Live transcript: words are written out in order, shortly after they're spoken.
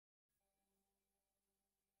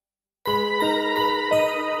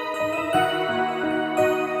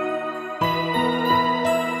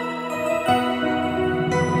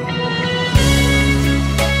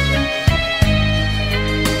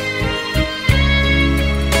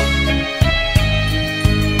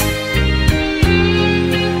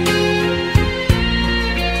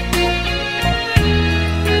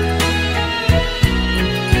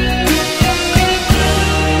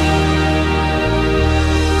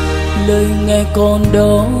Lời Ngài còn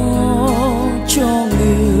đó cho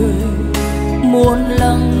người muốn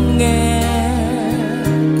lắng nghe.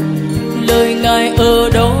 Lời Ngài ở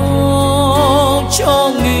đó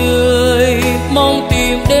cho người mong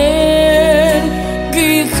tìm đến,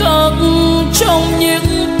 ghi khắc trong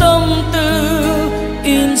những tâm tư,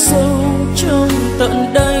 in sâu trong tận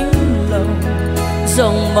đáy lòng,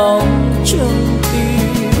 dòng máu trong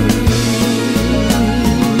tim.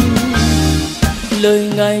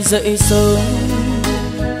 Lời Ngài dạy sớm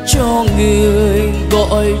cho người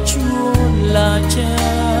gọi Chúa là Cha.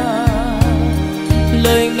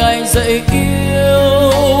 Lời Ngài dạy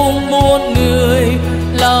yêu muôn người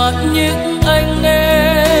là những anh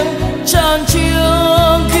em, chan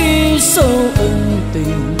chứa ghi sâu ân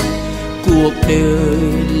tình. Cuộc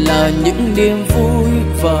đời là những niềm vui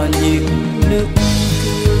và những nước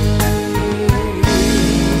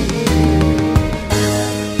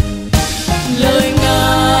lời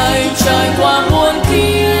Ngài trải qua muôn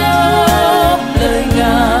kiếp, lời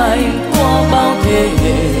Ngài qua bao thế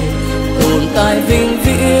hệ, tồn tại vĩnh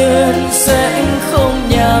viễn sẽ không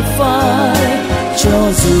nhạt phai.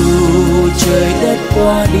 Cho dù trời đất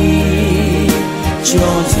qua đi, cho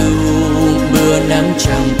dù mưa nắng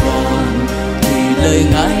chẳng còn, thì lời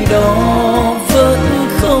Ngài đó vẫn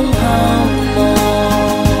không hao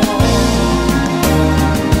mòn.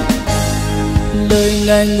 Lời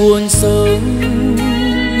Ngài nguồn sống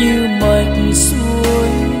như mạch suối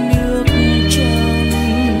nước trong.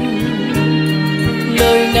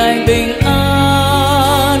 Lời Ngài bình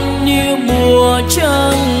an như mùa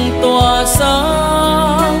trăng tỏa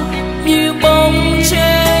sáng, như bóng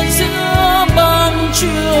che giữa ban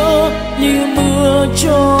trưa, như mưa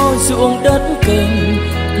cho ruộng đất cành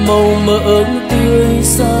màu mỡ tươi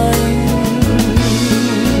xanh.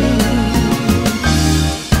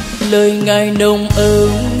 Lời Ngài nồng ấm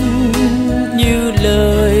như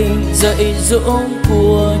lời dạy dỗ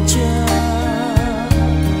của Cha.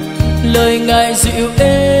 Lời Ngài dịu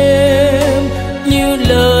êm như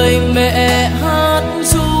lời mẹ hát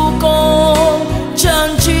ru con, chan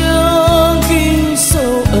chứa ghi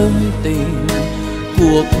sâu ân tình.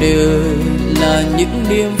 Cuộc đời là những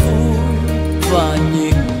niềm vui và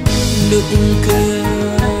những nụ cười.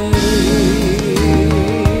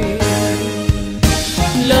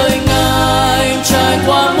 Lời Ngài trải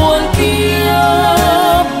qua muôn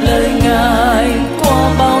kiếp, lời Ngài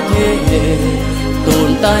qua bao thế hệ,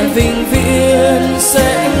 tồn tại vĩnh viễn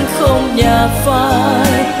sẽ không nhạt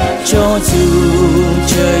phai. Cho dù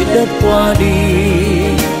trời đất qua đi,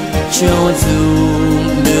 cho dù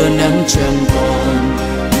mưa nắng chẳng còn,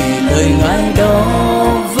 thì lời Ngài đó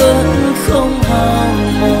vẫn không hao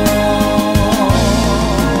mòn.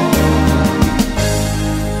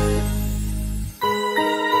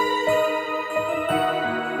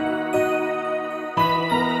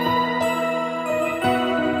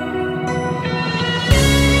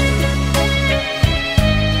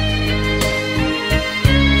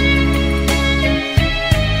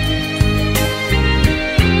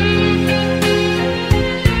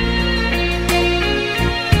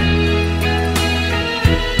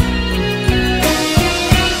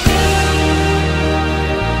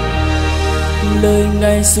 Lời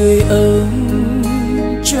Ngài sưởi ấm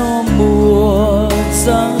cho mùa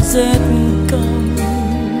giá rét căm.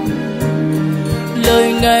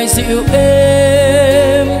 Lời Ngài dịu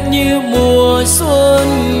êm như mùa xuân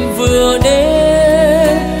vừa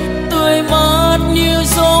đến, tươi mát như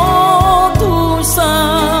gió thu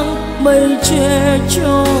sang, mây che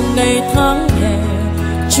cho ngày tháng hè,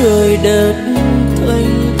 trời đất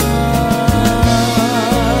thanh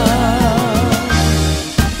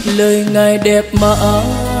lời Ngài đẹp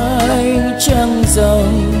mãi trăng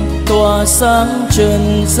rằm tỏa sáng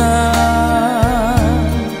trần gian.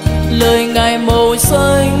 Lời Ngài màu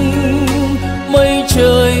xanh mây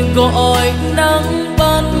trời gọi nắng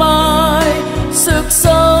ban mai, sức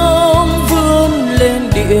sống vươn lên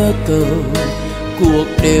địa cầu. Cuộc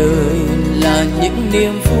đời là những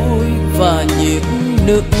niềm vui và những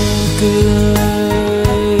nụ cười.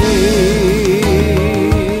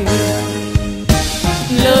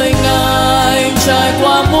 Lời Ngài trải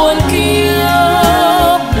qua muôn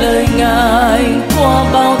kiếp, lời Ngài qua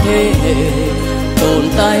bao thế hệ, tồn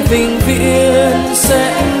tại vĩnh viễn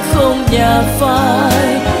sẽ không nhạt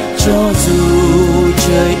phai. Cho dù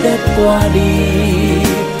trời đất qua đi,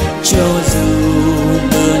 cho dù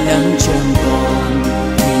mưa nắng chẳng còn,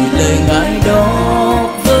 thì lời Ngài đó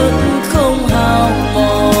vẫn không hao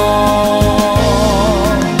mòn.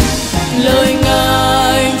 Lời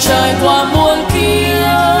Ngài trải qua muôn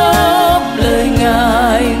kiếp, lời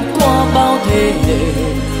Ngài qua bao thế hệ,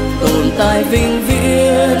 tồn tại vĩnh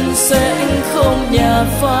viễn sẽ không nhạt nhà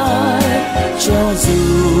phai. Cho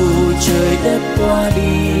dù trời đất qua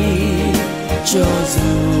đi, cho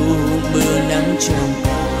dù mưa nắng chẳng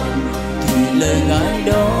còn, thì lời Ngài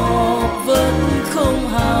đó vẫn không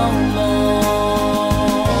hao mòn.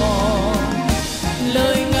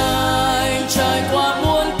 Lời Ngài trải qua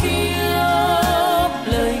muôn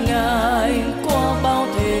kiếp, lời Ngài qua bao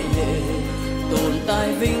thế hệ, tồn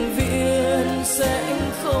tại vĩnh viễn sẽ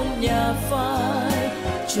không nhạt phai.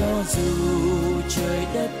 Cho dù trời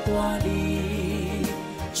đất qua đi,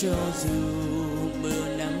 cho dù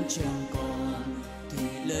mưa nắng chẳng còn, thì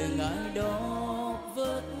lời Ngài đó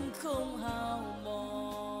vẫn không hao mòn.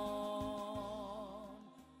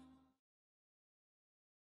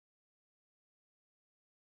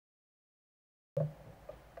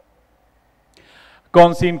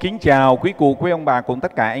 Con xin kính chào quý cụ, quý ông bà cùng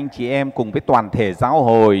tất cả anh chị em cùng với toàn thể giáo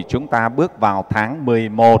hội. Chúng ta bước vào tháng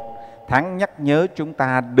 11, tháng nhắc nhớ chúng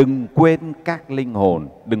ta đừng quên các linh hồn,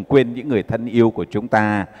 đừng quên những người thân yêu của chúng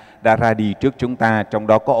ta đã ra đi trước chúng ta, trong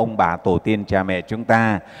đó có ông bà tổ tiên cha mẹ chúng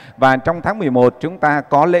ta. Và trong tháng 11 chúng ta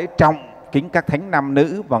có lễ trọng kính các thánh nam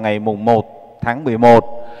nữ vào ngày mùng 1 tháng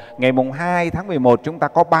 11. Ngày mùng 2 tháng 11 chúng ta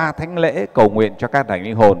có 3 thánh lễ cầu nguyện cho các đảnh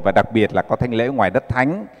linh hồn, và đặc biệt là có thánh lễ ngoài đất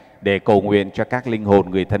thánh để cầu nguyện cho các linh hồn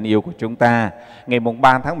người thân yêu của chúng ta. Ngày mùng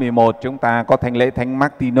 3 tháng 11 chúng ta có thánh lễ Thánh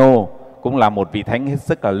Martino, cũng là một vị thánh hết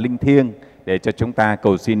sức là linh thiêng để cho chúng ta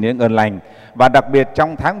cầu xin những ơn lành. Và đặc biệt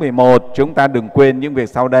trong tháng 11 chúng ta đừng quên những việc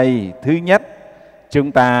sau đây. Thứ nhất,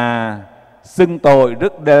 chúng ta xưng tội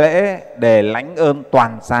rước lễ để lãnh ơn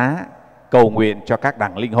toàn xá, cầu nguyện cho các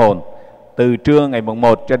đẳng linh hồn. Từ trưa ngày mùng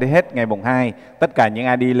 1 cho đến hết ngày mùng 2, tất cả những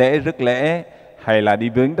ai đi lễ rước lễ hay là đi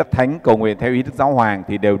viếng đất thánh cầu nguyện theo ý Đức Giáo Hoàng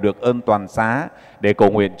thì đều được ơn toàn xá để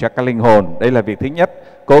cầu nguyện cho các linh hồn. Đây là việc thứ nhất,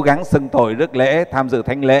 cố gắng xưng tội rước lễ, tham dự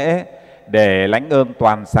thánh lễ để lãnh ơn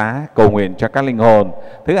toàn xá, cầu nguyện cho các linh hồn.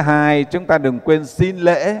 Thứ hai, chúng ta đừng quên xin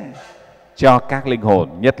lễ cho các linh hồn,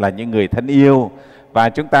 nhất là những người thân yêu. Và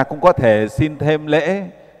chúng ta cũng có thể xin thêm lễ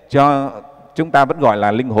cho, chúng ta vẫn gọi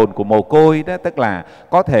là linh hồn của mồ côi đó, tức là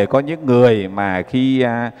có thể có những người mà khi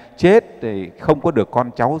chết thì không có được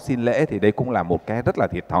con cháu xin lễ, thì đây cũng là một cái rất là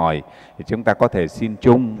thiệt thòi. Thì chúng ta có thể xin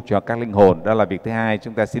chung cho các linh hồn, đó là việc thứ hai,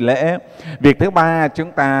 chúng ta xin lễ. Việc thứ ba,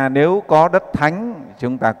 chúng ta nếu có đất thánh,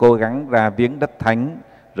 chúng ta cố gắng ra viếng đất thánh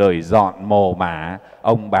rồi dọn mồ mả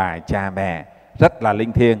ông bà cha mẹ, rất là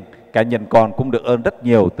linh thiêng. Cá nhân con cũng được ơn rất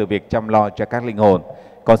nhiều từ việc chăm lo cho các linh hồn.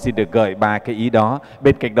 Con xin được gợi 3 cái ý đó.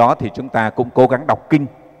 Bên cạnh đó thì chúng ta cũng cố gắng đọc kinh,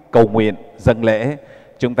 cầu nguyện, dâng lễ.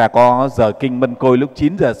 Chúng ta có giờ kinh mân côi lúc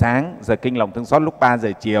 9 giờ sáng, giờ kinh lòng thương xót lúc 3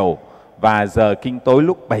 giờ chiều và giờ kinh tối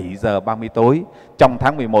lúc 7 giờ 30 tối. Trong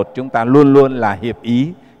tháng 11 chúng ta luôn luôn là hiệp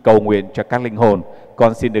ý cầu nguyện cho các linh hồn.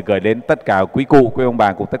 Con xin được gửi đến tất cả quý cụ, quý ông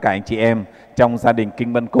bà cùng tất cả anh chị em trong gia đình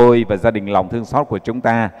Kinh Mân Côi và gia đình Lòng Thương Xót của chúng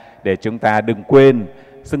ta, để chúng ta đừng quên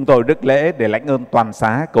xưng tội đức lễ để lãnh ơn toàn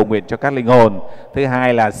xá, cầu nguyện cho các linh hồn. Thứ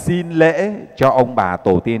hai là xin lễ cho ông bà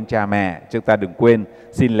tổ tiên cha mẹ. Chúng ta đừng quên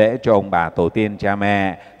xin lễ cho ông bà tổ tiên cha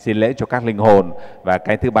mẹ, xin lễ cho các linh hồn. Và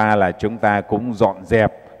cái thứ ba là chúng ta cũng dọn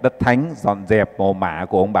dẹp đất thánh, dọn dẹp mồ mả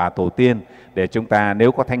của ông bà tổ tiên, để chúng ta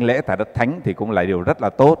nếu có thánh lễ tại đất thánh thì cũng là điều rất là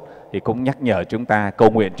tốt. Thì cũng nhắc nhở chúng ta cầu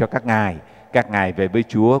nguyện cho các ngài về với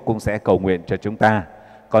Chúa cũng sẽ cầu nguyện cho chúng ta.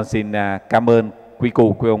 Con xin cảm ơn quý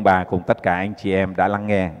cụ, quý ông bà cùng tất cả anh chị em đã lắng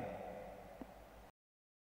nghe.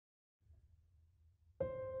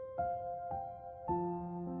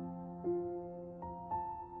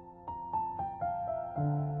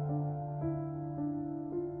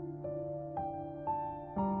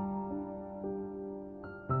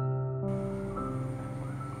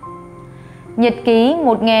 Nhật ký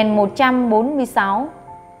 1146.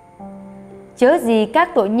 Chớ gì các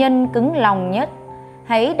tội nhân cứng lòng nhất,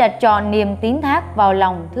 hãy đặt trọn niềm tín thác vào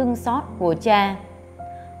lòng thương xót của Cha.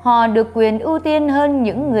 Họ được quyền ưu tiên hơn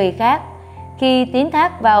những người khác khi tín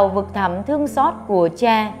thác vào vực thẳm thương xót của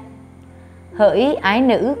Cha. Hỡi ái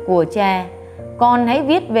nữ của Cha, con hãy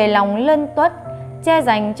viết về lòng lân tuất Cha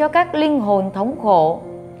dành cho các linh hồn thống khổ.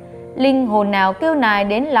 Linh hồn nào kêu nài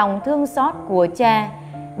đến lòng thương xót của Cha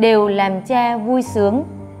đều làm Cha vui sướng.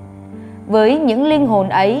 Với những linh hồn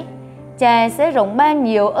ấy, Cha sẽ rộng ban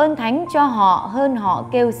nhiều ơn thánh cho họ hơn họ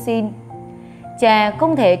kêu xin. Cha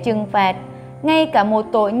không thể trừng phạt ngay cả một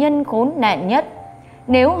tội nhân khốn nạn nhất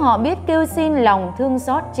nếu họ biết kêu xin lòng thương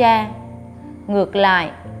xót Cha. Ngược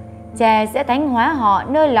lại, Cha sẽ thánh hóa họ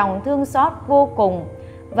nơi lòng thương xót vô cùng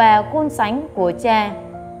và khôn sánh của Cha.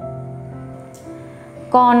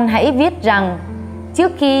 Con hãy viết rằng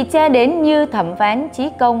trước khi Cha đến như thẩm phán chí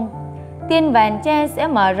công, tiên vàn Cha sẽ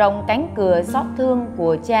mở rộng cánh cửa xót thương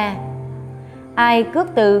của Cha. Ai cước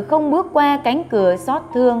từ không bước qua cánh cửa xót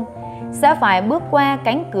thương sẽ phải bước qua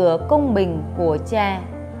cánh cửa công bình của Cha.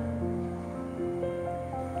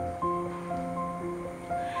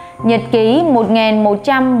 Nhật ký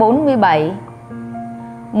 1147.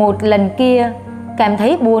 Một lần kia, cảm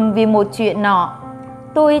thấy buồn vì một chuyện nọ,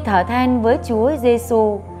 tôi thở than với Chúa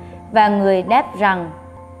Giêsu và người đáp rằng: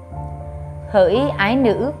 Hỡi ái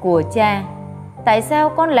nữ của Cha, tại sao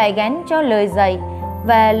con lại gán cho lời dạy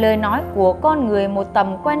và lời nói của con người một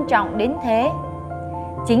tầm quan trọng đến thế?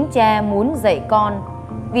 Chính Cha muốn dạy con,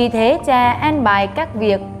 vì thế Cha an bài các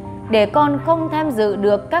việc để con không tham dự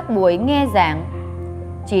được các buổi nghe giảng.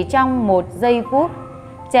 Chỉ trong 1 giây phút,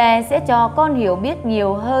 Cha sẽ cho con hiểu biết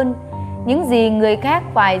nhiều hơn những gì người khác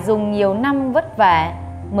phải dùng nhiều năm vất vả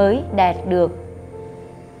mới đạt được.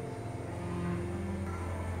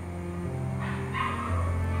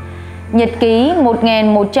 Nhật ký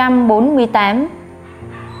 1148.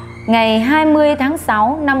 Ngày 20 tháng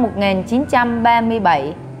 6 năm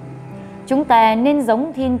 1937. Chúng ta nên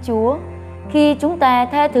giống Thiên Chúa khi chúng ta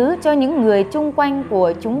tha thứ cho những người chung quanh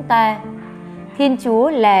của chúng ta. Thiên Chúa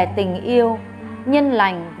là tình yêu, nhân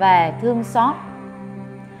lành và thương xót.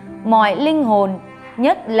 Mọi linh hồn,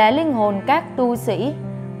 nhất là linh hồn các tu sĩ,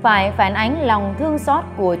 phải phản ánh lòng thương xót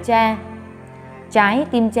của Cha. Trái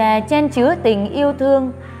tim Cha chan chứa tình yêu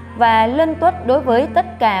thương và lân tuất đối với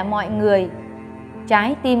tất cả mọi người.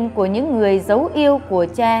 Trái tim của những người dấu yêu của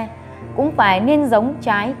Cha cũng phải nên giống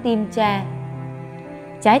trái tim Cha.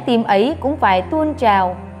 Trái tim ấy cũng phải tuôn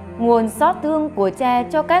trào nguồn xót thương của Cha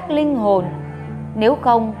cho các linh hồn. Nếu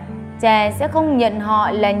không, Cha sẽ không nhận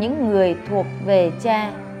họ là những người thuộc về Cha.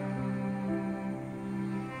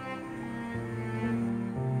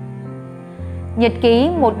 Nhật ký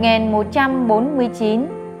 1149.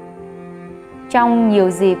 Trong nhiều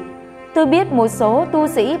dịp, tôi biết một số tu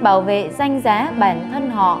sĩ bảo vệ danh giá bản thân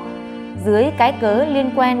họ dưới cái cớ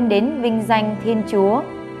liên quan đến vinh danh Thiên Chúa,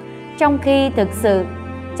 trong khi thực sự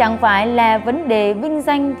chẳng phải là vấn đề vinh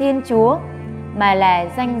danh Thiên Chúa mà là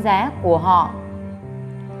danh giá của họ.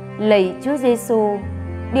 Lạy Chúa Giêsu,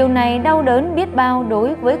 điều này đau đớn biết bao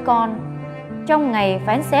đối với con. Trong ngày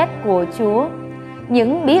phán xét của Chúa,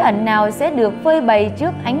 những bí ẩn nào sẽ được phơi bày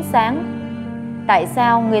trước ánh sáng? Tại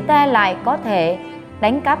sao người ta lại có thể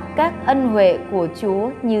đánh cắp các ân huệ của Chúa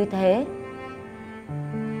như thế?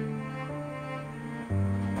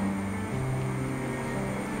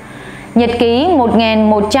 Nhật ký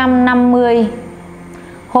 1150.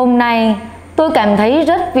 Hôm nay tôi cảm thấy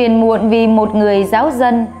rất phiền muộn vì một người giáo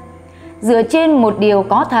dân. Dựa trên một điều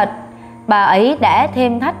có thật, bà ấy đã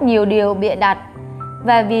thêm thắt nhiều điều bịa đặt,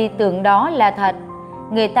 và vì tưởng đó là thật,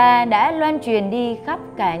 người ta đã loan truyền đi khắp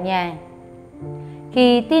cả nhà.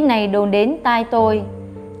 Khi tin này đồn đến tai tôi,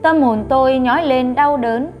 tâm hồn tôi nhói lên đau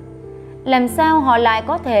đớn. Làm sao họ lại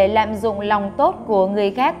có thể lạm dụng lòng tốt của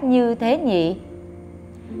người khác như thế nhỉ?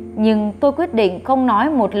 Nhưng tôi quyết định không nói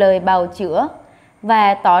một lời bào chữa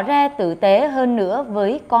và tỏ ra tử tế hơn nữa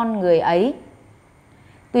với con người ấy.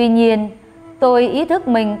 Tuy nhiên, tôi ý thức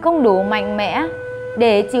mình không đủ mạnh mẽ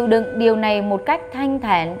để chịu đựng điều này một cách thanh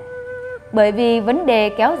thản, bởi vì vấn đề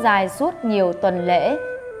kéo dài suốt nhiều tuần lễ.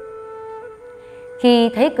 Khi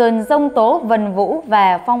thấy cơn giông tố vần vũ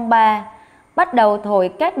và phong ba bắt đầu thổi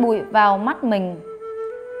cát bụi vào mắt mình,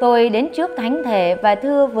 tôi đến trước thánh thể và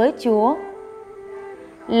thưa với Chúa: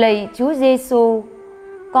 Lạy Chúa Giêsu,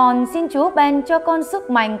 con xin Chúa ban cho con sức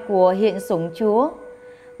mạnh của hiện sủng Chúa,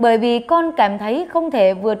 bởi vì con cảm thấy không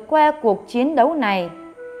thể vượt qua cuộc chiến đấu này.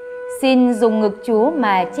 Xin dùng ngực Chúa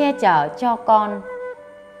mà che chở cho con.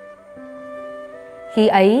 Khi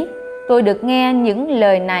ấy, tôi được nghe những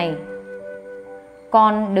lời này: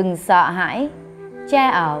 Con đừng sợ hãi, Cha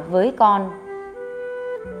ở với con.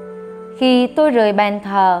 Khi tôi rời bàn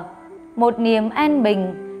thờ, một niềm an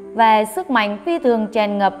bình và sức mạnh phi thường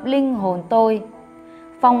tràn ngập linh hồn tôi.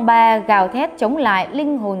 Phong ba gào thét chống lại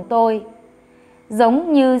linh hồn tôi,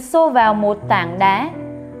 giống như xô vào một tảng đá.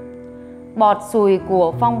 Bọt sùi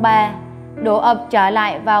của phong ba đổ ập trở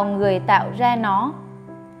lại vào người tạo ra nó.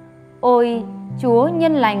 Ôi, Chúa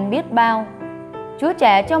nhân lành biết bao! Chúa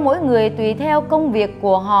trả cho mỗi người tùy theo công việc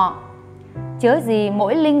của họ. Chớ gì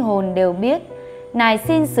mỗi linh hồn đều biết nài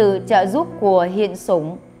xin sự trợ giúp của hiện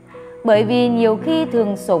sủng, bởi vì nhiều khi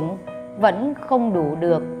thường sủng vẫn không đủ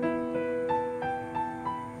được.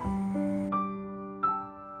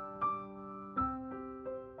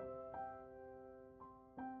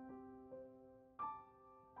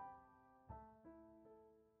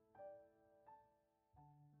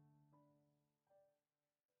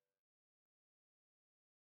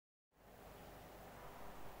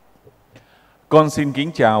 Con xin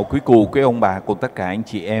kính chào quý cụ, quý ông bà cùng tất cả anh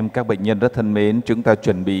chị em, các bệnh nhân rất thân mến. Chúng ta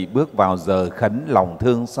chuẩn bị bước vào giờ khấn lòng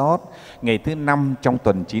thương xót, ngày thứ 5 trong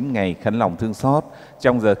tuần 9 ngày khấn lòng thương xót.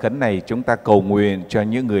 Trong giờ khấn này chúng ta cầu nguyện cho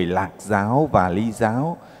những người lạc giáo và ly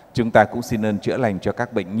giáo. Chúng ta cũng xin ơn chữa lành cho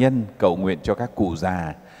các bệnh nhân, cầu nguyện cho các cụ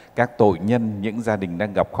già, các tội nhân, những gia đình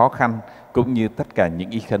đang gặp khó khăn, cũng như tất cả những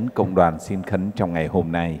ý khấn công đoàn xin khấn trong ngày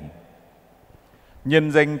hôm nay.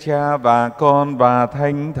 Nhân danh Cha và Con và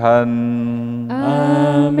Thánh Thần.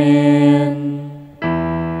 Amen.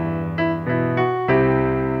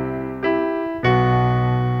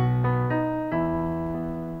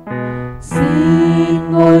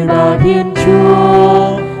 Xin ngôi Bà Thiên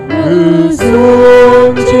Chúa ngự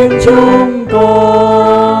xuống trên chúng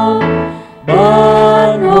con,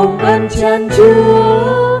 ban hồng ân chan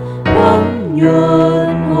chứa thấm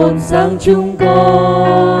nhuần hồn sáng chúng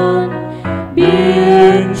con,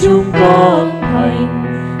 biến chúng con thành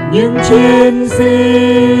những chiến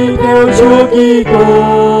sĩ theo Chúa Kitô,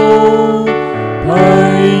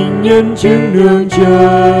 thành nhân chứng nương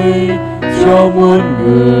trời cho muôn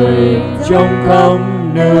người trong khắp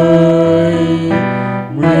nơi.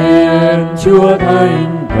 Nguyện Chúa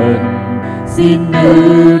Thánh Thần xin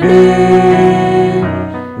ngự đến,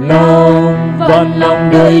 lòng vạn lòng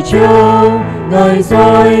đời chúng Ngài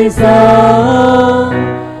soi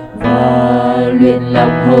sáng, và luyện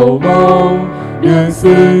lòng hầu mong được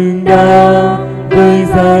xứng đáng với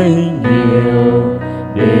danh hiệu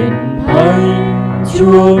đền thánh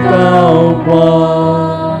Chúa cao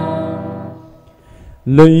quang.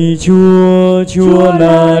 Lạy Chúa, Chúa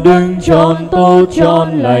là đấng trọn tốt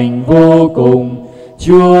trọn lành vô cùng.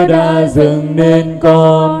 Chúa đã dựng nên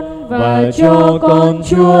con và cho con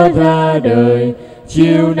Chúa ra đời,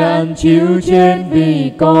 chịu nạn chịu chết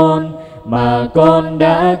vì con, mà con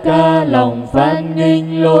đã ca lòng phán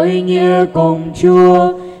nghinh lỗi nghĩa cùng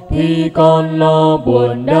Chúa, thì con lo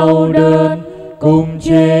buồn đau đớn, cùng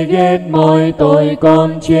chê ghét mọi tội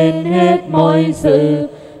con trên hết mọi sự.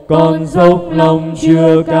 Con dốc lòng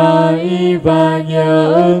chừa cải và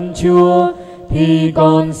nhờ ơn Chúa, thì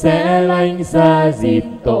con sẽ lánh xa dịp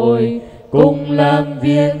tội, cùng làm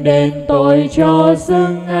việc đền tội cho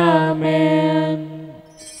xứng. Amen.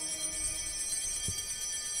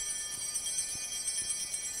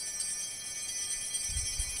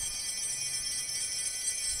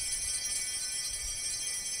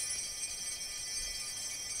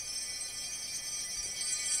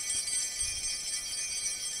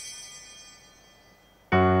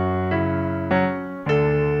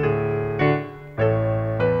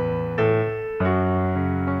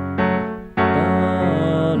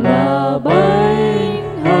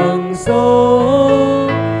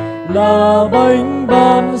 Là bánh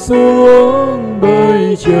ban xuống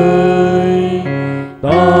bơi trời,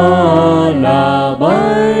 ta là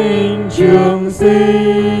bánh trường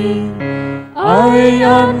sinh, ai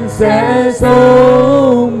ăn sẽ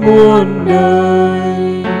sống muôn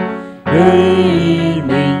đời. Đây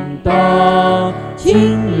mình ta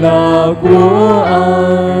chính là của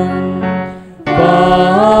ăn,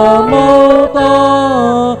 và máu ta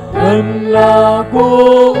thân là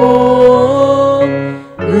của uống.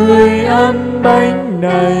 Người ăn bánh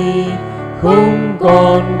này không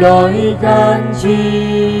còn đói khát chi,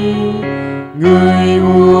 người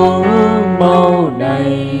uống máu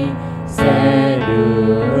này sẽ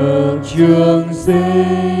được trường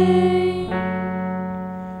sinh.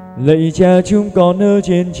 Lạy Cha chúng con ở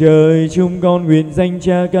trên trời, chúng con nguyện danh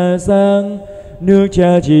Cha ca sáng, nước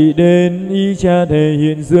Cha trị đến, ý Cha thể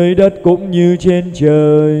hiện dưới đất cũng như trên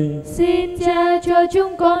trời. Xin Cha cho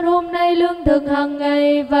chúng con hôm nay lương thực hàng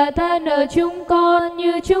ngày, và tha nợ chúng con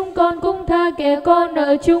như chúng con cũng tha kẻ con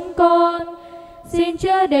nợ chúng con. Xin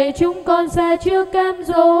Cha để chúng con xa trước cám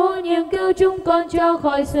dỗ, nhưng cứu chúng con cho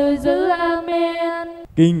khỏi sự dữ. Amen.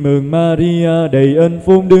 Kính mừng Maria đầy ân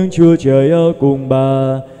phúc, Đức Chúa Trời ở cùng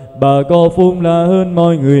bà. Bà có phúc là hơn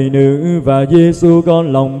mọi người nữ, và Giêsu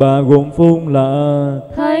con lòng bà gồm phúc là.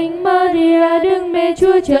 Thánh Maria Đức Mẹ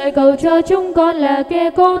Chúa Trời, cầu cho chúng con là kẻ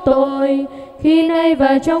có tội, khi nay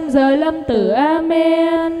và trong giờ lâm tử.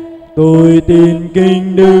 Amen. Tôi tin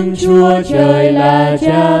kính Đức Chúa Trời là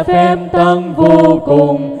Cha phép tăng vô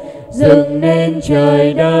cùng, dựng nên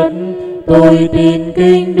trời đất. Tôi tin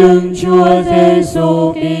kính Đức Chúa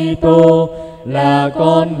Giêsu Kitô là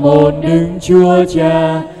con một Đức Chúa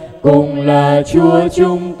Cha, cùng là Chúa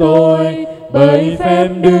chúng tôi, bởi phép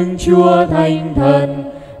Đức Chúa Thánh Thần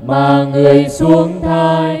mà người xuống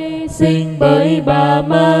thai, sinh bởi bà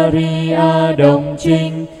Maria đồng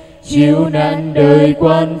trinh, chịu nạn đời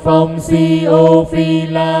quan phong Phi-ô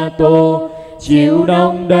Phi-la-tô, chịu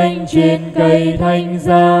đóng đanh trên cây thánh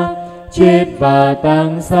giá, chết và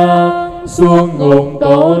táng xác, xuống ngục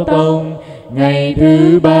tổ tông. Ngày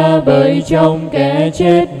thứ ba bởi trong kẻ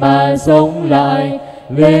chết mà sống lại,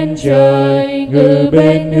 lên trời ngự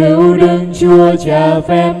bên hữu Đức Chúa Cha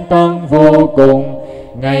phép tăng vô cùng.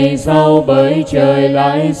 Ngày sau bởi trời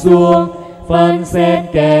lại xuống, phán xét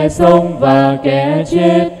kẻ sống và kẻ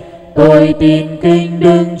chết. Tôi tin kính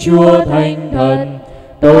Đức Chúa Thánh Thần.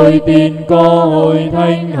 Tôi tin có hội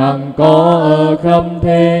thánh hằng có ở khắp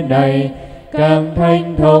thế này, các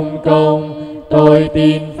thánh thông công. Tôi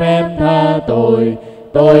tin phép tha tội.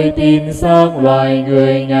 Tôi tin xác loài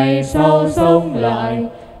người ngày sau sống lại.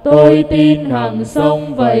 Tôi tin hằng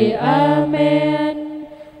sống vậy. Amen.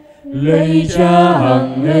 Lạy Cha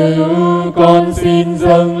hằng hữu, con xin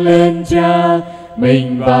dâng lên Cha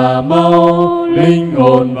mình và máu, linh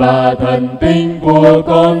hồn và thần tinh của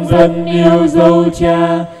con dân yêu dấu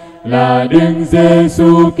Cha là Đức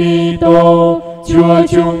Giêsu Kitô, Chúa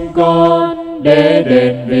chúng con, để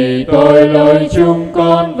đền vì tội lỗi chúng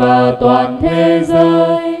con và toàn thế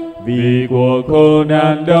giới. Vì cuộc khổ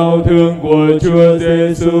nạn đau thương của Chúa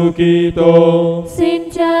Giêsu Kitô, xin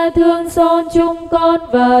Cha thương xót chúng con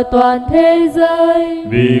và toàn thế giới.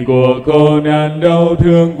 Vì cuộc khổ nạn đau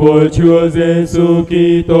thương của Chúa Giêsu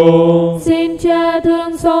Kitô, xin Cha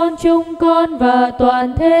thương xót chúng con và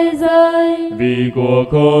toàn thế giới. Vì cuộc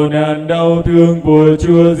khổ nạn đau thương của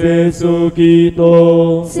Chúa Giêsu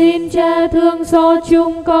Kitô, xin Cha thương xót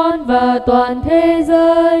chúng con và toàn thế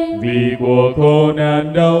giới. Vì cuộc khổ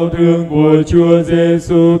nạn đau thương của Chúa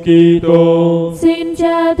Giêsu Kitô, xin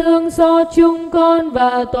Cha thương xót chúng con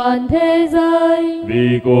và toàn thế giới.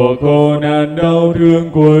 Vì cuộc khổ nạn đau thương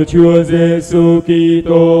của Chúa Giêsu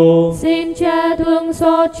Kitô, xin Cha thương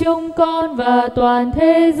xót chúng con và toàn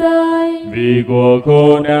thế giới. Vì cuộc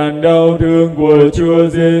khổ nạn đau thương của Chúa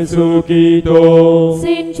Giêsu Kitô,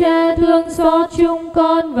 xin Cha thương xót chúng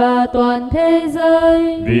con và toàn thế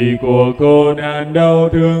giới. Vì cuộc khổ nạn đau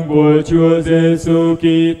thương của Chúa Giêsu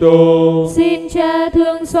Kitô, xin Cha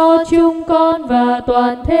thương xót chúng con và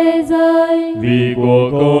toàn thế giới. Vì cuộc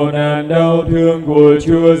khổ nạn đau thương của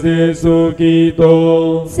Chúa Giêsu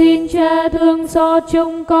Kitô, xin Cha thương xót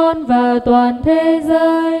chúng con và toàn thế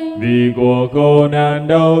giới. Vì cuộc khổ nạn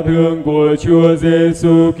đau thương của Chúa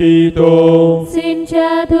Giêsu Kitô, xin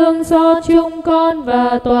Cha thương xót chúng con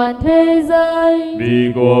và toàn thế giới.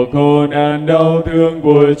 Vì cuộc khổ nạn đau thương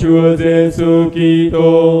của Chúa Giêsu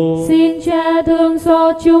Kitô, xin Cha thương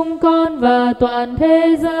xót chúng con và toàn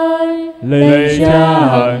thế giới. Lạy Cha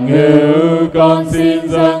hằng hữu, con xin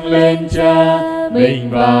dâng lên Cha mình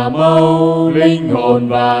và máu, linh hồn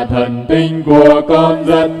và thần tinh của con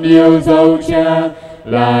dân yêu dấu Cha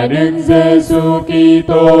là Đức Giêsu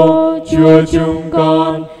Kitô, Chúa chúng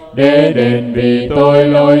con, để đền vì tội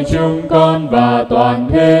lỗi chúng con và toàn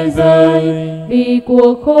thế giới. Vì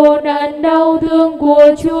cuộc khổ nạn đau thương của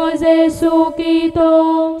Chúa Giêsu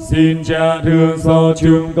Kitô, xin Cha thương xót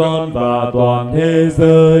chúng con và toàn thế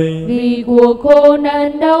giới. Vì cuộc khổ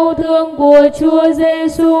nạn đau thương của Chúa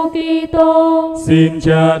Giêsu Kitô, xin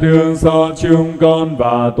Cha thương xót chúng con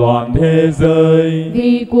và toàn thế giới.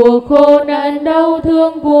 Vì cuộc khổ nạn đau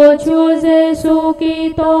thương của Chúa Giêsu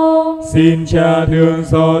Kitô, xin Cha thương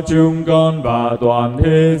xót chúng con và toàn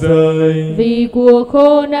thế giới. Vì cuộc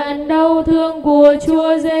khổ nạn đau thương của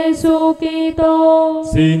Chúa Giêsu Kitô,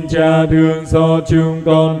 xin Cha thương xót chúng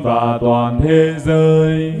con và toàn thế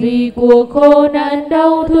giới. Vì cuộc khổ nạn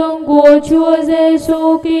đau thương của Chúa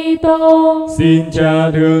Giêsu Kitô, xin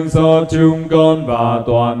Cha thương xót chúng con và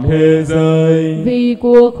toàn thế giới. Vì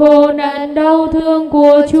cuộc khổ nạn đau thương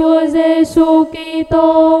của Chúa Giêsu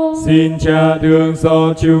Kitô, xin Cha thương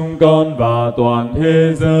xót chúng con và toàn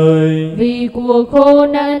thế giới. Vì cuộc khổ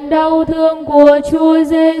nạn đau thương của Chúa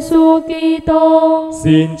Giêsu Kitô,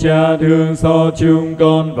 xin Cha thương xót chúng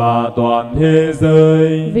con và toàn thế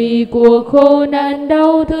giới. Vì cuộc khổ nạn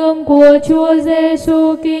đau thương của Chúa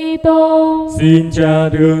Giêsu Kitô, xin Cha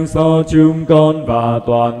thương xót chúng con và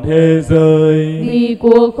toàn thế giới. Vì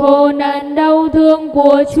cuộc khổ nạn đau thương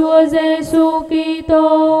của Chúa Giêsu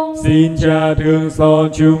Kitô, xin Cha thương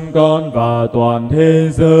xót chúng con và toàn thế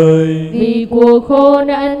giới. Vì cuộc khổ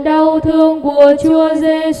nạn đau thương của Chúa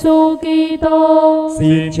Giêsu Kitô,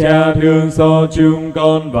 xin Cha thương xót chúng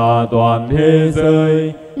con và toàn thế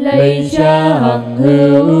giới. Lạy Cha hằng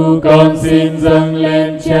hữu, con xin dâng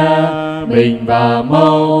lên Cha mình và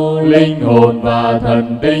máu, linh hồn và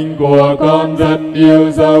thần tinh của con dân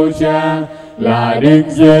yêu dấu Cha là Đức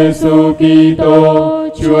Giêsu Kitô,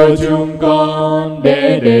 Chúa chúng con,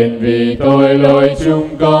 để đền vì tội lỗi chúng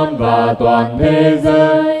con và toàn thế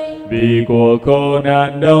giới. vì cuộc khổ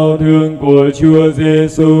nạn đau thương của Chúa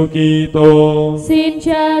Giêsu Kitô. Xin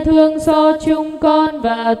Cha thương xót chúng con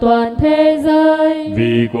và toàn thế giới,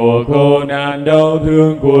 vì cuộc khổ nạn đau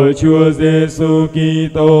thương của Chúa Giêsu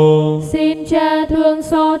Kitô. xin Cha thương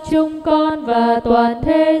xót chúng con và toàn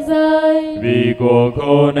thế giới, vì cuộc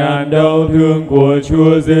khổ nạn đau thương của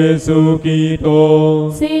Chúa Giêsu Kitô.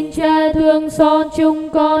 xin Cha thương xót chúng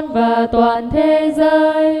con và toàn thế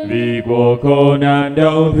giới, vì cuộc khổ nạn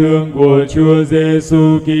đau thương của Chúa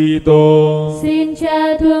Giêsu Kitô. xin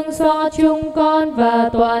Cha thương xót chúng con và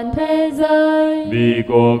toàn thế giới, vì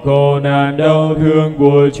cuộc khổ nạn đau thương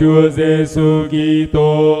của Chúa Giêsu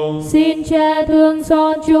Kitô. xin Cha thương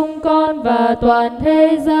xót chúng con và toàn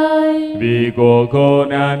thế giới, vì cuộc khổ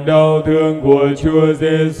nạn đau thương của Chúa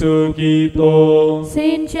Giêsu Kitô.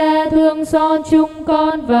 xin Cha thương xót chúng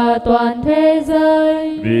con và toàn thế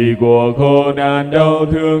giới, vì cuộc khổ nạn đau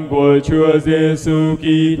thương của Chúa Giêsu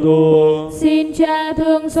Kitô. xin Cha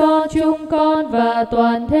thương xót chúng con và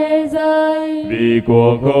toàn thế giới, vì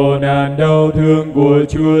cuộc khổ nạn đau thương của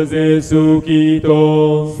Chúa Giêsu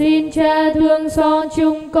Kitô. xin Cha thương xót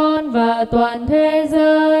chúng con và toàn thế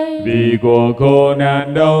giới, vì cuộc khổ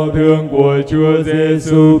nạn đau thương của Chúa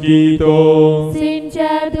Giêsu Kitô. xin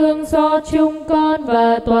Cha thương xót chúng con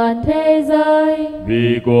và toàn thế giới,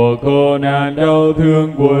 vì cuộc khổ nạn đau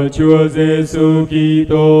thương của Chúa Giêsu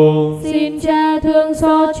Kitô. xin Cha thương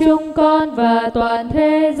xót chúng con và toàn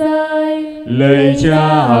thế giới. Lạy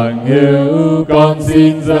Cha hằng hữu, con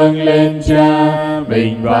xin dâng lên Cha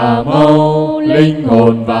mình và máu, linh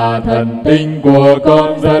hồn và thần tinh của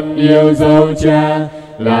con dân yêu dấu Cha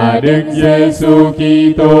là Đức Giêsu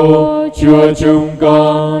Kitô, Chúa chúng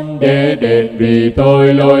con, để đền vì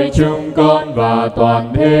tội lỗi chúng con và toàn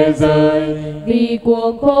thế giới. Vì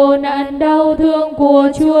cuộc khổ nạn đau thương của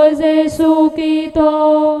Chúa Giêsu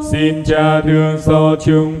Kitô, xin Cha thương xót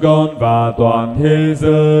chúng con và toàn thế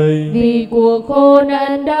giới. vì cuộc khổ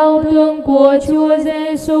nạn đau thương của Chúa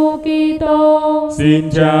Giêsu Kitô, xin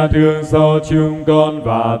Cha thương xót chúng con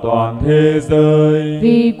và toàn thế giới.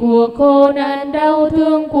 vì cuộc khổ nạn đau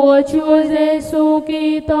thương của Chúa Giêsu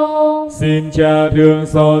Kitô, xin Cha thương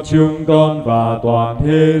xót chúng con và toàn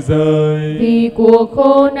thế giới. vì cuộc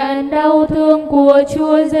khổ nạn đau thương của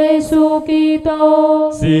Chúa Giêsu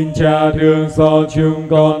Kitô, xin Cha thương xót chúng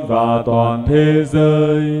con và toàn thế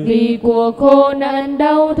giới. vì cuộc khổ nạn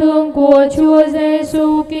đau thương của Chúa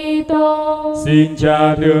Giêsu Kitô, xin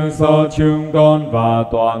Cha thương xót chúng con và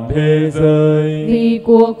toàn thế giới. vì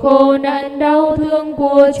cuộc khổ nạn đau thương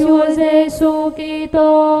của Chúa Giêsu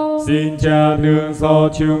Kitô, xin Cha thương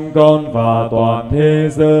xót chúng con và toàn thế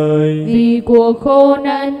giới. vì cuộc khổ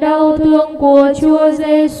nạn đau thương của Chúa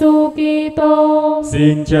Giêsu Kitô,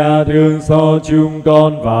 xin Cha thương xót chúng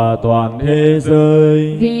con và toàn thế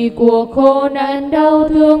giới. vì cuộc khổ nạn đau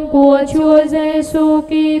thương của Chúa Giêsu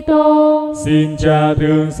Kitô, xin Cha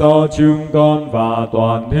thương xót chúng con và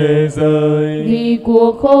toàn thế giới. vì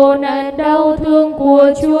cuộc khổ nạn đau thương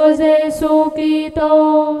của Chúa Giêsu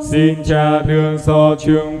Kitô, xin Cha thương xót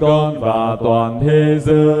chúng con và toàn thế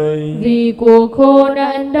giới. vì cuộc khổ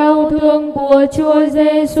nạn đau thương của Chúa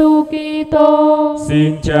Giêsu Kitô,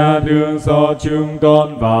 xin Cha thương xót chúng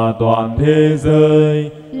con và toàn thế giới.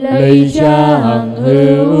 lạy Cha hằng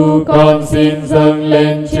hữu, con xin dâng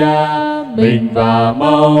lên Cha mình và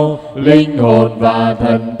máu, linh hồn và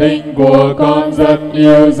thần tinh của con dân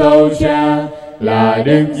yêu dấu Cha là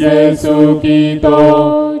Đức Giêsu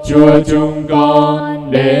Kitô, Chúa chúng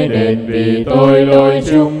con, để đền vì tội lỗi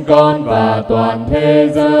chúng con và toàn thế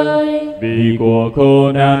giới. Vì cuộc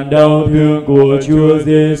khổ nạn đau thương của Chúa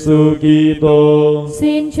Giêsu Kitô,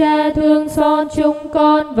 xin Cha thương xót chúng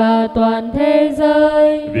con và toàn thế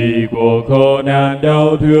giới. Vì cuộc khổ nạn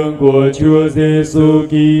đau thương của Chúa Giêsu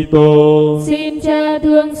Kitô, xin Cha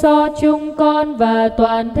thương xót chúng con và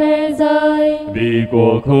toàn thế giới. Vì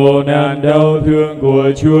cuộc khổ nạn đau thương của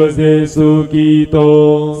Chúa Giêsu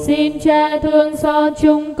Kitô, xin Cha thương xót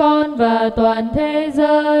chúng con và toàn thế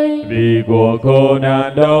giới. Vì cuộc khổ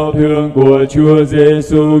nạn đau thương của Chúa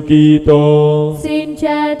Giêsu Kitô, xin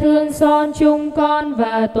Cha thương xót chúng con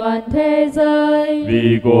và toàn thế giới.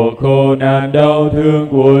 Vì cuộc khổ nạn đau thương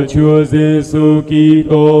của Chúa Giêsu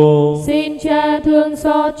Kitô, xin Cha thương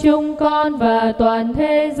xót chúng con và toàn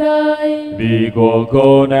thế giới. Vì cuộc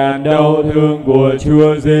khổ nạn đau thương của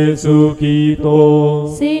Chúa Giêsu Kitô,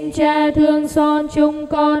 xin Cha thương xót chúng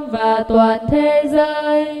con và toàn thế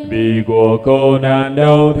giới. Vì cuộc khổ nạn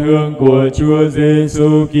đau thương của Chúa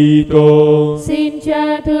Giêsu Kitô, Kitô. Xin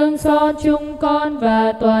Cha thương xót chúng con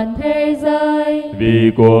và toàn thế giới.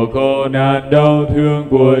 Vì cuộc khổ nạn đau thương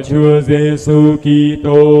của Chúa Giêsu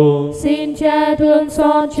Kitô. Xin Cha thương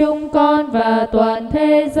xót chúng con và toàn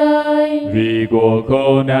thế giới. Vì cuộc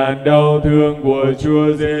khổ nạn đau thương của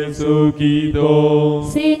Chúa Giêsu Kitô.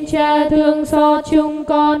 Xin Cha thương xót chúng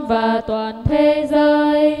con và toàn thế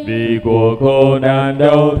giới. Vì cuộc khổ nạn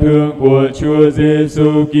đau thương của Chúa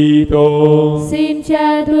Giêsu Kitô. Xin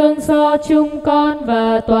Cha thương xót chúng con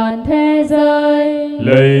và toàn thế giới.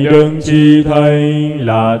 Lạy Đấng Chi Thánh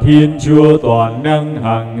là Thiên Chúa toàn năng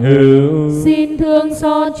hằng hữu. Xin thương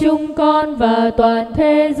xót chúng con và toàn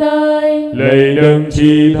thế giới. Lạy Đấng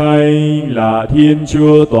Chi Thánh là Thiên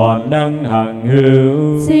Chúa toàn năng hằng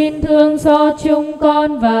hữu. Xin thương xót chúng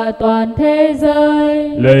con và toàn thế giới.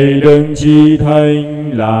 Lạy Đấng Chi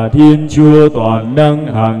Thánh là Thiên Chúa toàn năng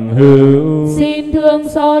hằng hữu. Xin thương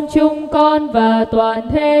xót chúng con và toàn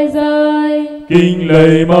thế giới. Kính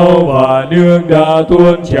lạy Mẫu và Nương đã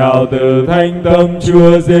tuôn trào từ thánh tâm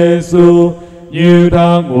Chúa Giêsu như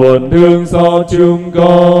thác nguồn thương xót chúng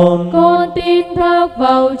con. Con tin thác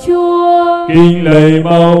vào Chúa. Kính lạy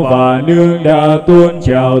Mẫu và Nương đã tuôn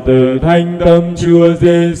trào từ thánh tâm Chúa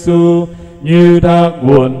Giêsu như thác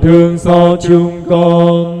nguồn thương xót chúng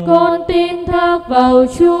con. Con tin thác vào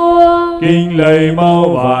Chúa. Kính lạy Mẫu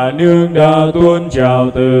và Nương đã tuôn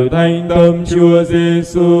trào từ thánh tâm Chúa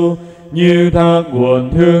Giêsu như thác nguồn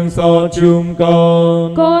thương xót chúng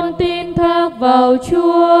con. Con tin thác vào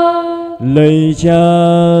Chúa. Lạy Cha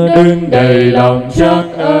đấng đầy lòng trắc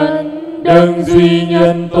ân, đấng duy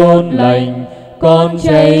nhân tôn lành, con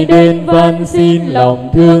chạy đến van xin lòng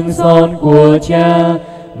thương xót của Cha.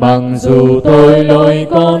 Mặc dù tội lỗi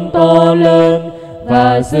con to lớn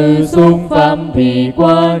và sự xúc phạm thì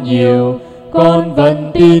quá nhiều, con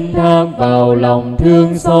vẫn tin thác vào lòng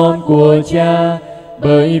thương xót của Cha.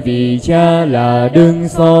 Bởi vì Cha là đấng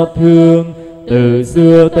xót thương, từ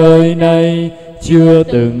xưa tới nay chưa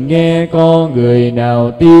từng nghe có người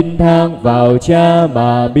nào tin thác vào Cha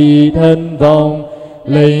mà bị thân vong.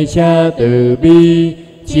 Lạy Cha từ bi,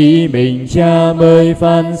 chỉ mình Cha mới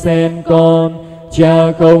phán xét con.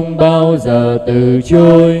 Cha không bao giờ từ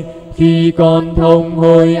chối khi con thông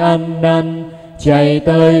hối ăn năn, chạy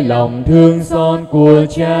tới lòng thương xót của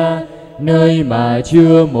Cha, nơi mà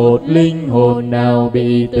chưa một linh hồn nào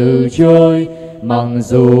bị từ chối, mặc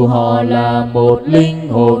dù họ là một linh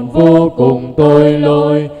hồn vô cùng tội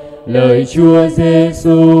lỗi. Lời Chúa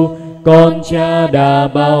Giêsu, con Cha đã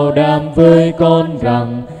bảo đảm với con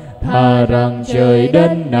rằng, thà rằng trời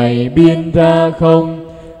đất này biến ra không,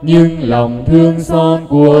 nhưng lòng thương xót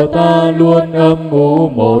của ta luôn âm ủ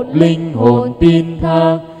một linh hồn tin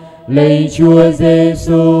thác. Lạy Chúa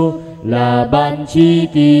Giêsu là bạn tri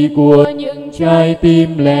kỷ của những trái tim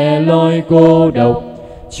lẻ loi cô độc.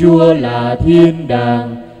 Chúa là thiên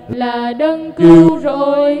đàng, là đấng cứu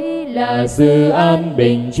rỗi, là sự an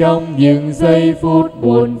bình trong những giây phút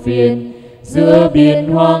buồn phiền giữa biển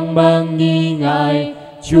hoang mang nghi ngại.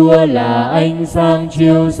 Chúa là ánh sáng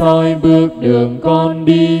chiếu soi bước đường con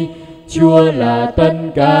đi. Chúa là tất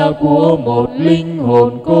cả của một linh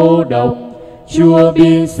hồn cô độc. Chúa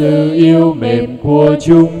biết sự yêu mến của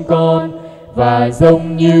chúng con, và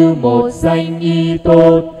giống như một danh y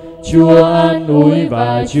tốt, Chúa an ủi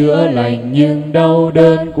và chữa lành những đau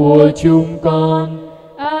đớn của chúng con.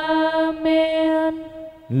 Amen.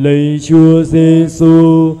 Lạy Chúa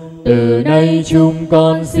Giêsu, từ nay chúng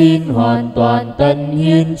con xin hoàn toàn tận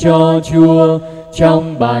hiến cho Chúa.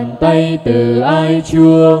 Trong bàn tay từ ái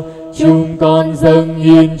Chúa, chúng con dâng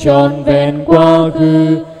hiến trọn vẹn quá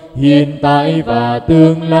khứ, hiện tại và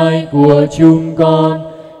tương lai của chúng con.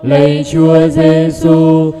 Lạy Chúa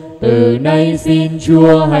Giêsu, từ nay xin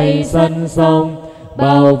Chúa hãy săn song,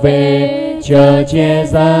 bảo vệ, chở che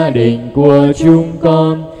gia đình của chúng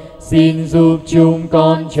con. Xin giúp chúng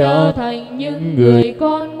con trở thành những người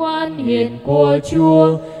con ngoan hiền của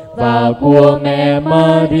Chúa và của mẹ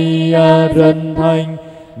Maria Rân Thánh,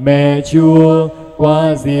 mẹ Chúa.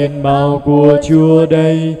 Qua diện mạo của Chúa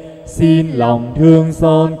đây, xin lòng thương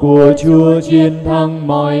xót của Chúa chiến thắng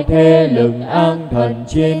mọi thế lực ác thần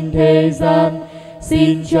trên thế gian.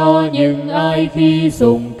 Xin cho những ai khi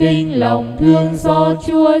sùng kinh lòng thương xót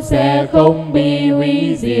Chúa sẽ không bị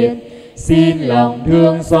hủy diệt. Xin lòng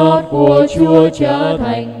thương xót của Chúa trở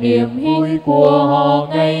thành niềm vui của họ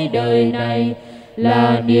ngay đời này,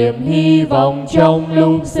 là niềm hy vọng trong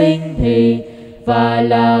lúc sinh thì, và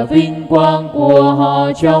là vinh quang của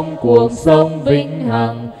họ trong cuộc sống vĩnh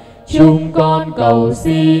hằng. Chúng con cầu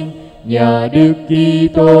xin nhờ Đức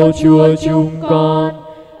Kitô Chúa chúng con.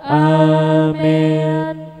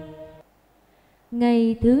 Amen.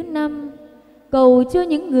 Ngày thứ 5, cầu cho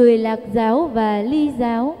những người Lạc Giáo và Ly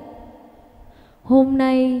Giáo. Hôm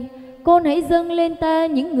nay con hãy dâng lên ta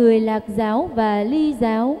những người Lạc Giáo và Ly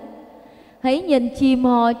Giáo. Hãy nhận chìm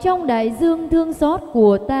họ trong đại dương thương xót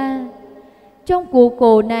của ta. Trong cuộc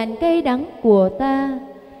khổ nạn cay đắng của ta,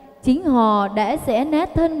 chính họ đã xẻ nát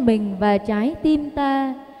thân mình và trái tim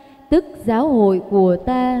ta, tức giáo hội của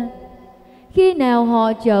ta. Khi nào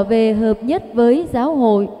họ trở về hợp nhất với giáo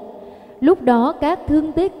hội, lúc đó các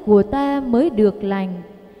thương tích của ta mới được lành,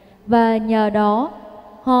 và nhờ đó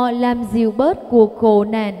họ làm dịu bớt cuộc khổ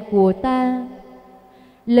nạn của ta.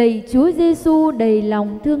 Lạy Chúa Giêsu đầy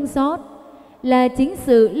lòng thương xót, là chính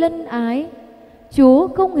sự lân ái. Chúa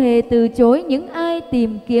không hề từ chối những ai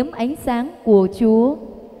tìm kiếm ánh sáng của Chúa.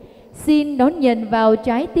 Xin đón nhận vào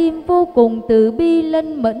trái tim vô cùng từ bi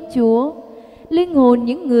lân mẫn Chúa linh hồn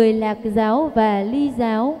những người Lạc Giáo và Ly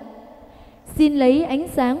Giáo. Xin lấy ánh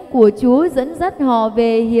sáng của Chúa dẫn dắt họ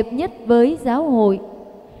về hiệp nhất với giáo hội.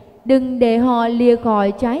 Đừng để họ lìa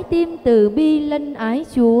khỏi trái tim từ bi lân ái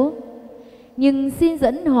Chúa, nhưng xin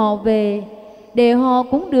dẫn họ về để họ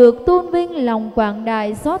cũng được tôn vinh lòng quảng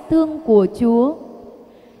đại xót thương của Chúa.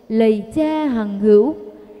 Lạy Cha hằng hữu,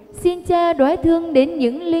 xin Cha đoái thương đến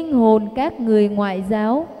những linh hồn các người ngoại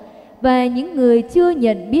giáo và những người chưa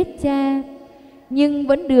nhận biết Cha, nhưng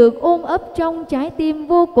vẫn được ôm ấp trong trái tim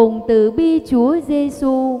vô cùng từ bi Chúa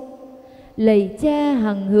Giêsu. Lạy Cha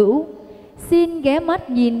hằng hữu, xin ghé mắt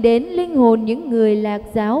nhìn đến linh hồn những người Lạc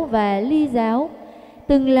Giáo và Ly Giáo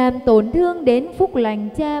từng làm tổn thương đến phúc lành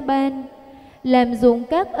Cha ban, làm dụng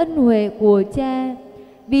các ân huệ của Cha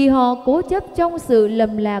vì họ cố chấp trong sự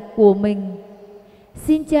lầm lạc của mình.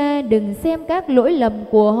 Xin Cha đừng xem các lỗi lầm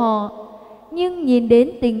của họ, nhưng nhìn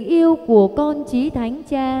đến tình yêu của con Chí Thánh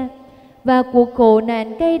Cha và cuộc khổ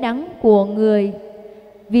nạn cay đắng của người.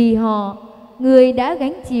 Vì họ, người đã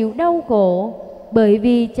gánh chịu đau khổ, bởi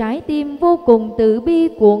vì trái tim vô cùng từ bi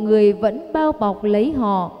của người vẫn bao bọc lấy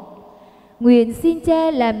họ. Nguyện xin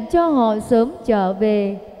Cha làm cho họ sớm trở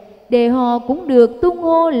về, để họ cũng được tung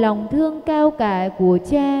hô lòng thương cao cả của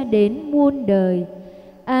Cha đến muôn đời.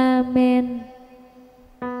 Amen.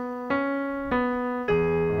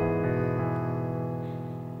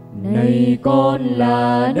 Này con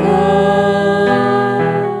là đá,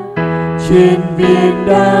 trên viên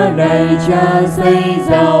đá này Cha xây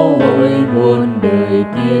giáo hội muôn đời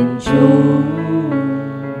kiên trung.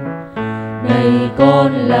 Này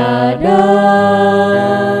con là đá,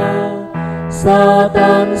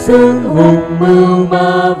 Sa-tan xứng hùng mưu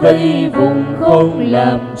ma vây vùng không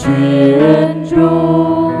làm chuyện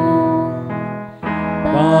trung.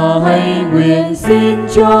 Ta hãy nguyện xin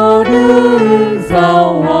cho Đức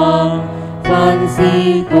Giáo Hoàng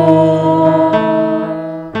Francisco,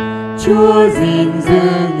 Chúa gìn giữ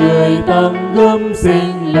người tăng gấm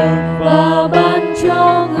sinh lực và ban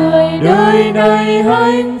cho người đời này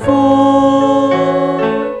hạnh phúc.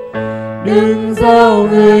 Đừng giao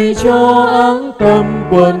người cho áng tâm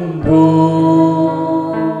quân thù,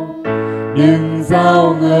 đừng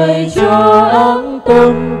giao người cho áng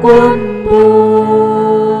tâm quân thù.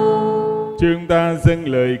 Chúng ta dâng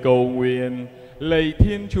lời cầu nguyện. Lạy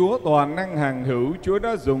Thiên Chúa toàn năng hằng hữu, Chúa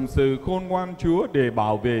đã dùng sự khôn ngoan Chúa để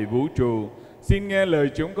bảo vệ vũ trụ. Xin nghe lời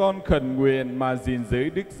chúng con khẩn nguyện mà gìn giữ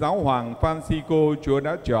Đức Giáo Hoàng Francisco Chúa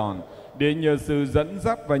đã chọn, để nhờ sự dẫn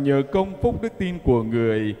dắt và nhờ công phúc đức tin của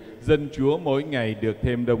người, dân Chúa mỗi ngày được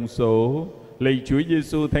thêm đông số. Lạy Chúa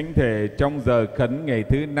Giêsu Thánh Thể, trong giờ khấn ngày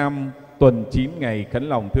thứ 5, tuần 9 ngày khấn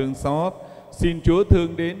lòng thương xót, xin Chúa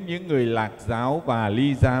thương đến những người Lạc Giáo và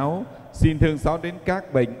Ly Giáo. Xin thương xót đến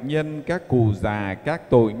các bệnh nhân, các cụ già, các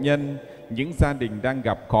tội nhân, những gia đình đang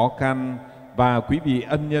gặp khó khăn, và quý vị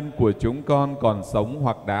ân nhân của chúng con còn sống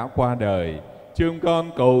hoặc đã qua đời. Chúng con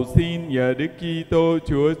cầu xin nhờ Đức Kitô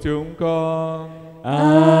Chúa chúng con.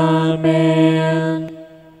 Amen.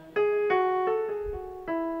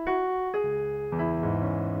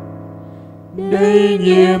 Đây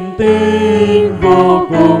niềm tin vô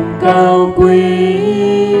cùng cao quý,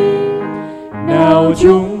 nào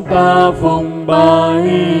chúng ta phụng bái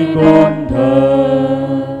côn thờ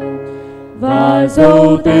và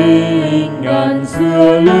dấu tình ngàn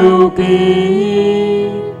xưa lưu ký,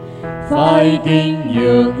 phải kính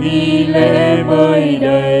nhường nghi lễ mới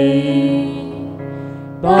đây.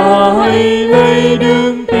 Ta hãy lấy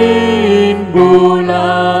đức tin bù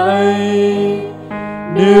lại,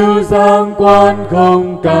 nếu giang quan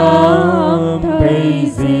không cảm thấy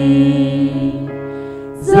gì,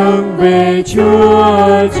 dâng về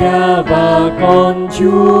Chúa Cha và Con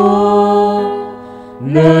Chúa,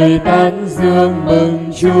 lời tán dương mừng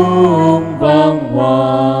chung vang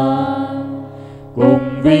hoàng, cùng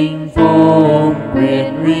vinh phúc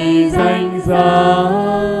quyền uy danh giá,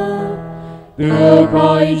 đưa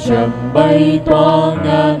khói trầm bay tỏa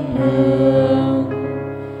ngàn hương.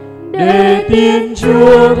 Để Thiên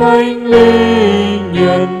Chúa Thánh Linh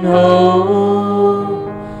nhân hậu,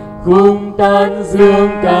 khung tán dương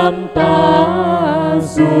cảm tạ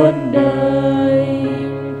suốt đời.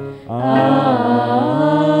 Amen.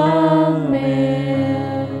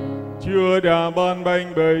 Chúa đã ban bánh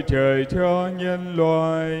bởi trời cho nhân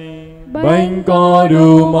loại, bánh có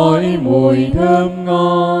đủ mọi mùi thơm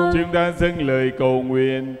ngon. Chúng ta dâng lời cầu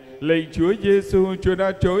nguyện. Lạy Chúa Giêsu, Chúa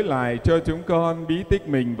đã trối lại cho chúng con bí tích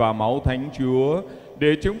mình và máu Thánh Chúa,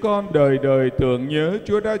 để chúng con đời đời tưởng nhớ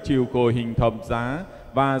Chúa đã chịu khổ hình thập giá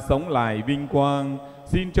và sống lại vinh quang.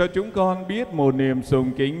 Xin cho chúng con biết một niềm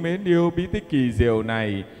sùng kính mến yêu bí tích kỳ diệu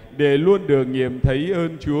này, để luôn được nghiệm thấy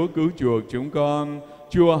ơn Chúa cứu chuộc chúng con.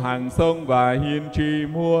 Chúa hàng sông và hiên tri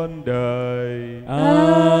muôn đời.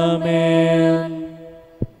 Amen.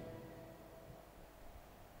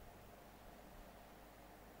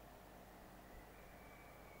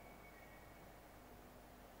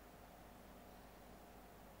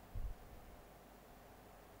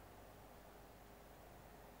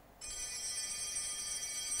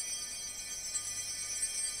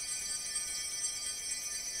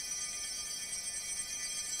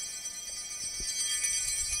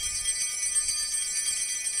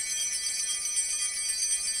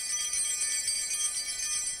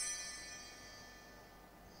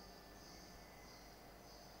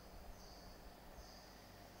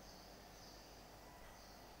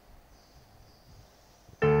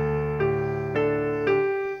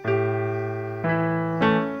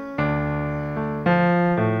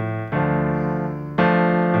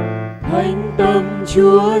 Thánh tâm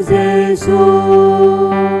Chúa Giêsu,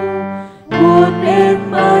 buồn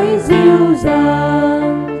êm ái dịu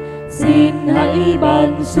dàng, xin hãy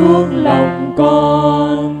ban xuống lòng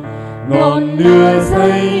con ngọn lửa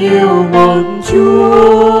say yêu một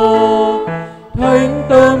Chúa. Thánh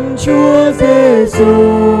tâm Chúa Giêsu,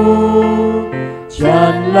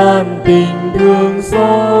 tràn lan tình thương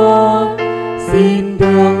xót, xin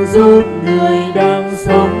thương giúp người đang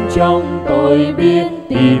sống trong tội biết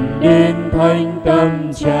tìm đến thánh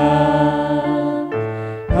tâm Cha.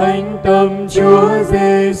 Thánh tâm Chúa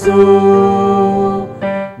Giêsu,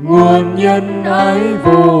 nguồn nhân ái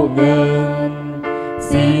vô ngần,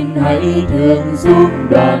 xin hãy thương giúp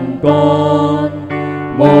đoàn con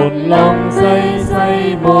một lòng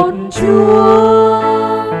say một Chúa.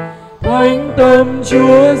 Thánh tâm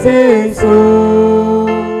Chúa Giêsu,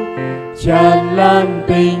 tràn lan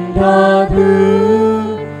tình tha thứ,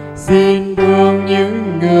 xin thương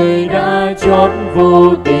những người đã chót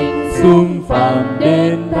vô tình xung phạm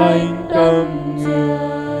đến thánh tâm Người.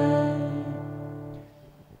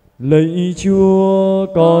 Lạy Chúa,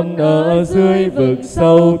 con ở dưới vực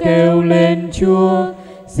sâu kêu lên Chúa,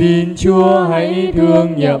 xin Chúa hãy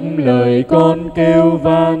thương nhậm lời con kêu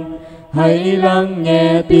van, hãy lắng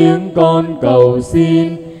nghe tiếng con cầu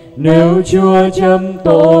xin. Nếu Chúa chấm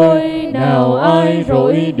tội, nào ai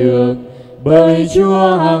rỗi được, bởi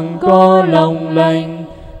Chúa hằng có lòng lành.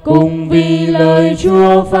 Cùng vì lời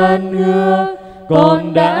Chúa phán hứa,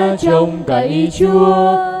 con đã trông cậy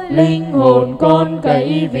Chúa, linh hồn con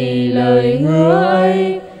cậy vì lời hứa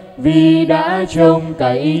ấy. Vì đã trông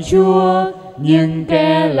cậy Chúa, nhưng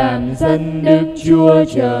kẻ làm dân Đức Chúa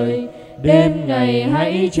Trời, đêm ngày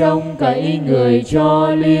hãy trông cậy người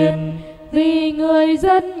cho liên. Vì người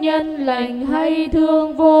dân nhân lành hay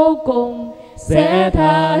thương vô cùng, sẽ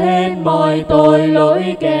tha hết mọi tội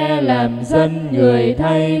lỗi kẻ làm dân người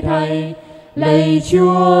thay. Lạy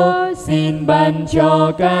Chúa, xin ban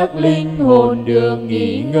cho các linh hồn được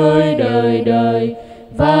nghỉ ngơi đời đời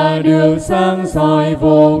và được sáng soi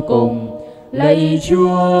vô cùng. Lạy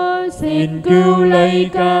Chúa, xin cứu lấy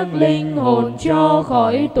các linh hồn cho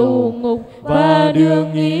khỏi tù ngục và được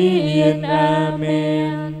nghỉ yên.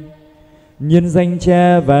 Amen. Nhân danh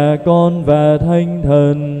Cha và Con và Thánh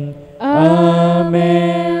Thần.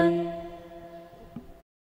 Amen.